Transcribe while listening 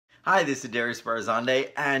Hi, this is Darius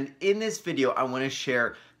Barazandeh, and in this video I want to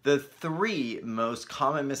share the 3 most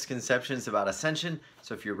common misconceptions about Ascension.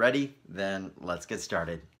 So if you're ready, then let's get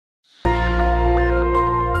started.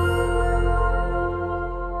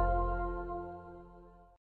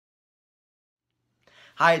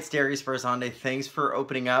 Hi, it's Darius Barazandeh. Thanks for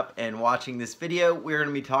opening up and watching this video. We're going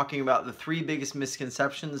to be talking about the 3 biggest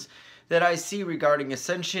misconceptions that I see regarding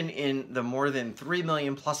Ascension in the more than 3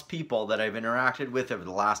 million plus people that I've interacted with over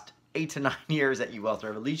the last 8 to 9 years at UWealth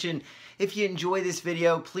Revolution. If you enjoy this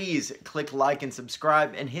video, please click like and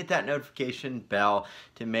subscribe and hit that notification bell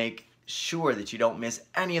to make sure that you don't miss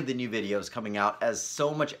any of the new videos coming out, as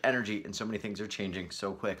so much energy and so many things are changing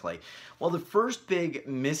so quickly. Well, the first big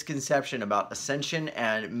misconception about Ascension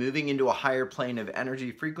and moving into a higher plane of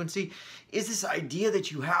energy frequency is this idea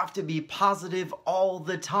that you have to be positive all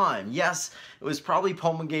the time. Yes, it was probably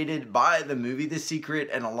promulgated by the movie The Secret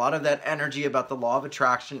and a lot of that energy about the law of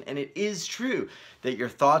attraction, and it is true that your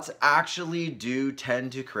thoughts actually do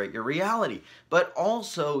tend to create your reality, but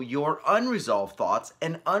also your unresolved thoughts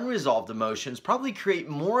and unresolved emotions probably create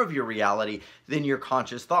more of your reality than your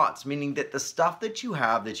conscious thoughts, meaning that the stuff that you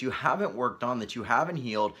haven't worked on, that you haven't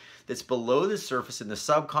healed, that's below the surface in the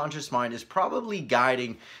subconscious mind is probably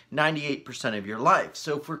guiding 98% of your life.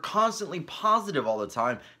 So if we're constantly positive all the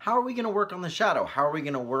time, how are we going to work on the shadow? How are we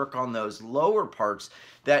going to work on those lower parts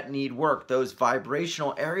that need work, those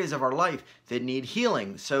vibrational areas of our life that need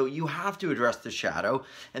healing? So you have to address the shadow,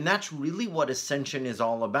 and that's really what Ascension is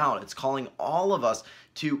all about. It's calling all of us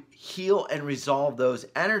to heal and resolve those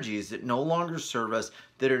energies that no longer serve us,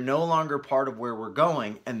 that are no longer part of where we're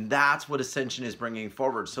going, and that's what Ascension is bringing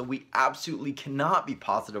forward. So we absolutely cannot be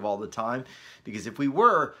positive all the time, because if we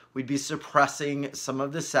were, we'd be suppressing some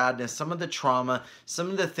of the sadness, some of the trauma,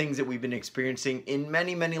 some of the things that we've been experiencing in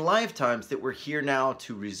many, many lifetimes that we're here now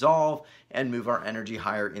to resolve and move our energy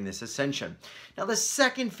higher in this Ascension. Now, the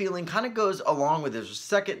second feeling kind of goes along with this.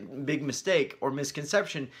 Second big mistake or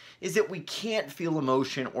misconception is that we can't feel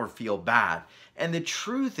emotion or feel bad. And the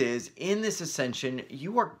truth is, in this Ascension,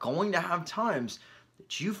 you are going to have times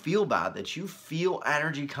that you feel bad, that you feel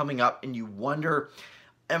energy coming up and you wonder,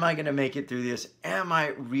 am I going to make it through this? Am I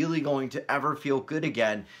really going to ever feel good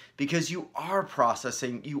again? Because you are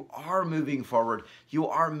processing, you are moving forward, you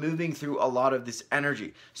are moving through a lot of this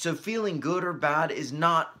energy. So feeling good or bad is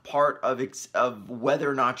not part of whether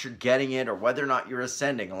or not you're getting it or whether or not you're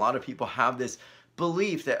ascending. A lot of people have this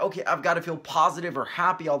belief that, okay, I've got to feel positive or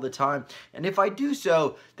happy all the time, and if I do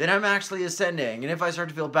so, then I'm actually ascending, and if I start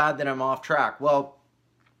to feel bad, then I'm off track. Well,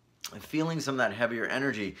 feeling some of that heavier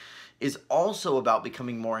energy is also about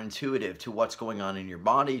becoming more intuitive to what's going on in your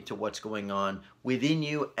body, to what's going on within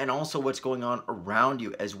you, and also what's going on around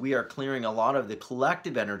you, as we are clearing a lot of the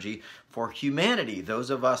collective energy for humanity. Those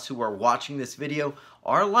of us who are watching this video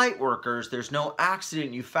are light workers. There's no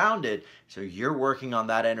accident, you found it, so you're working on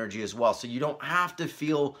that energy as well. So you don't have to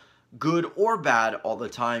feel good or bad all the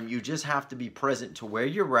time. You just have to be present to where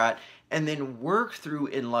you're at and then work through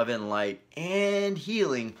in love and light and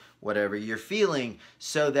healing whatever you're feeling,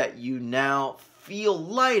 so that you now feel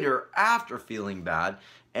lighter after feeling bad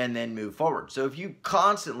and then move forward. So if you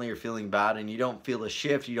constantly are feeling bad and you don't feel a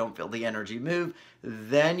shift, you don't feel the energy move,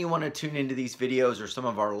 then you want to tune into these videos or some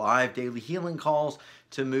of our live daily healing calls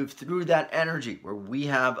to move through that energy, where we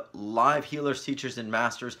have live healers, teachers, and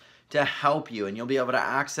masters to help you. And you'll be able to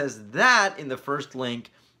access that in the first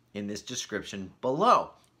link in this description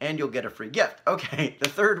below, and you'll get a free gift. Okay, the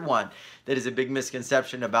third one that is a big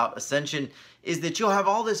misconception about Ascension is that you'll have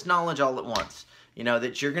all this knowledge all at once. You know,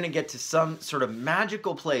 that you're going to get to some sort of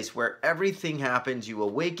magical place where everything happens, you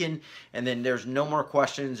awaken, and then there's no more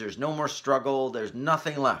questions, there's no more struggle, there's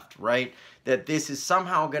nothing left, right? That this is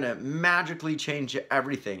somehow going to magically change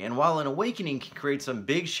everything. And while an awakening can create some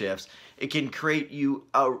big shifts, it can create you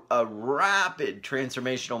a rapid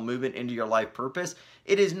transformational movement into your life purpose.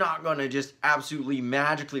 It is not going to just absolutely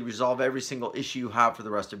magically resolve every single issue you have for the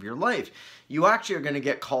rest of your life. You actually are going to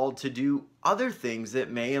get called to do other things that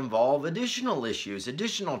may involve additional issues,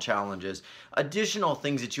 additional challenges, additional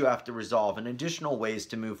things that you have to resolve, and additional ways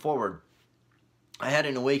to move forward. I had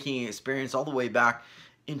an awakening experience all the way back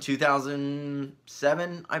in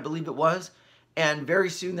 2007, I believe it was. And very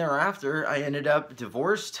soon thereafter, I ended up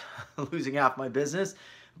divorced, losing half my business,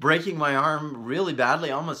 breaking my arm really badly,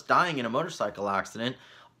 almost dying in a motorcycle accident,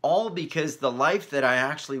 all because the life that I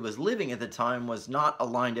actually was living at the time was not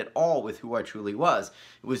aligned at all with who I truly was.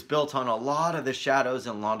 It was built on a lot of the shadows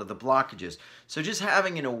and a lot of the blockages. So just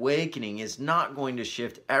having an awakening is not going to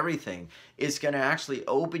shift everything. It's going to actually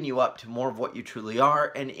open you up to more of what you truly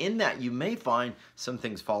are. And in that, you may find some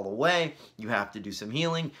things fall away. You have to do some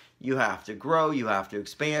healing. You have to grow, you have to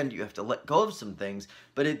expand, you have to let go of some things.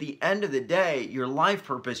 But at the end of the day, your life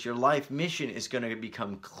purpose, your life mission is going to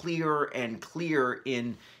become clearer and clearer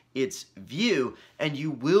in its view, and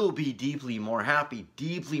you will be deeply more happy,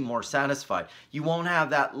 deeply more satisfied. You won't have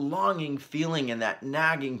that longing feeling and that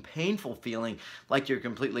nagging, painful feeling like you're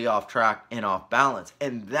completely off track and off balance.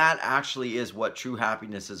 And that actually is what true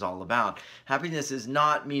happiness is all about. Happiness is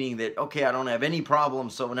not meaning that, okay, I don't have any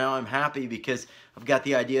problems, so now I'm happy because I've got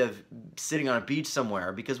the idea of sitting on a beach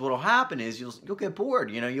somewhere. Because what will happen is you'll get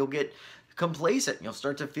bored, you'll get complacent. You'll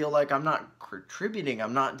start to feel like I'm not contributing,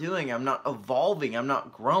 I'm not doing, I'm not evolving, I'm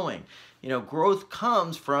not growing. Growth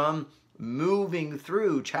comes from moving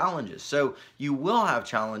through challenges. So you will have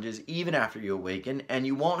challenges even after you awaken, and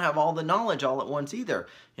you won't have all the knowledge all at once either.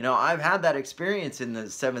 I've had that experience in the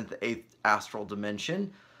 7th, 8th astral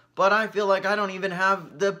dimension, but I feel like I don't even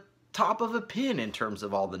have the top of a pin in terms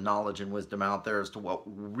of all the knowledge and wisdom out there as to what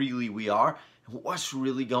really we are and what's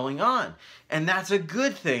really going on. And that's a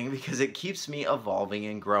good thing because it keeps me evolving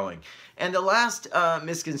and growing. And the last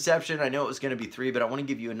misconception, I know it was going to be 3, but I want to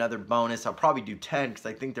give you another bonus. I'll probably do 10 because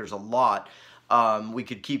I think there's a lot. We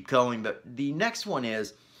could keep going, but the next one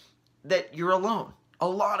is that you're alone. A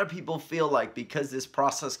lot of people feel like because this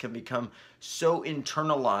process can become so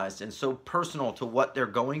internalized and so personal to what they're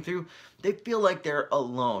going through, they feel like they're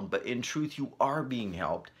alone. But in truth, you are being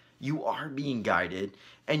helped, you are being guided,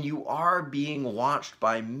 and you are being watched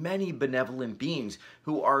by many benevolent beings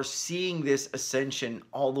who are seeing this ascension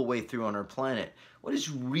all the way through on our planet. What is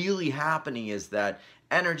really happening is that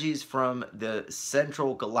energies from the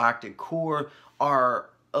central galactic core are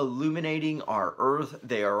illuminating our Earth.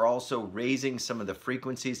 They are also raising some of the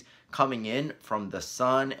frequencies coming in from the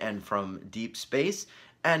sun and from deep space.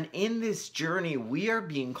 And in this journey, we are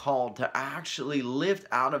being called to actually lift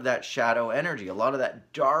out of that shadow energy, a lot of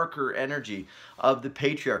that darker energy of the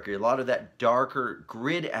patriarchy, a lot of that darker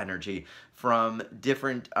grid energy from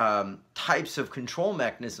different types of control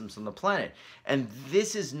mechanisms on the planet. And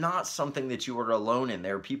this is not something that you are alone in.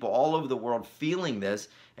 There are people all over the world feeling this,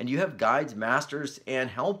 and you have guides, masters, and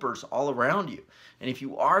helpers all around you. And if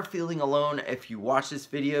you are feeling alone, if you watch this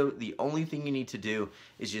video, the only thing you need to do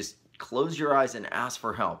is just close your eyes and ask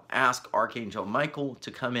for help. Ask Archangel Michael to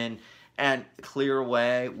come in and clear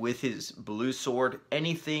away with his blue sword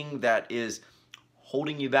anything that is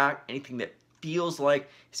holding you back, anything that feels like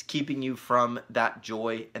is keeping you from that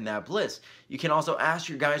joy and that bliss. You can also ask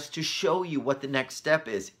your guides to show you what the next step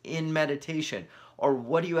is in meditation, or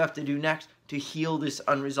what do you have to do next to heal this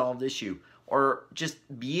unresolved issue, or just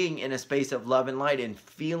being in a space of love and light and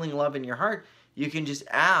feeling love in your heart. You can just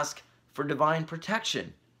ask for divine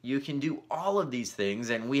protection. You can do all of these things,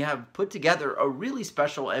 and we have put together a really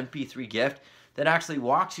special MP3 gift that actually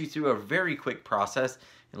walks you through a very quick process.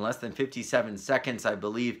 In less than 57 seconds, I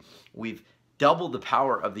believe we've doubled the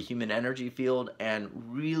power of the human energy field and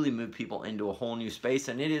really moved people into a whole new space,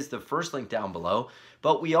 and it is the first link down below.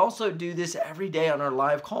 But we also do this every day on our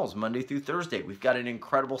live calls, Monday through Thursday. We've got an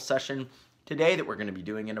incredible session today that we're going to be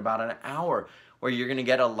doing in about an hour, where you're going to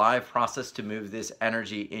get a live process to move this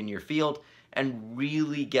energy in your field and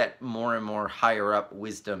really get more and more higher up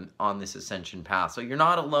wisdom on this ascension path. So you're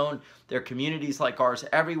not alone. There are communities like ours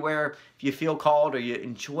everywhere. If you feel called or you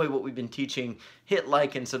enjoy what we've been teaching, hit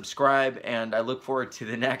like and subscribe, and I look forward to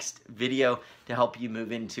the next video to help you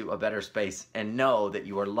move into a better space and know that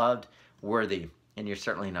you are loved, worthy, and you're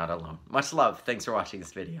certainly not alone. Much love. Thanks for watching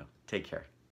this video. Take care.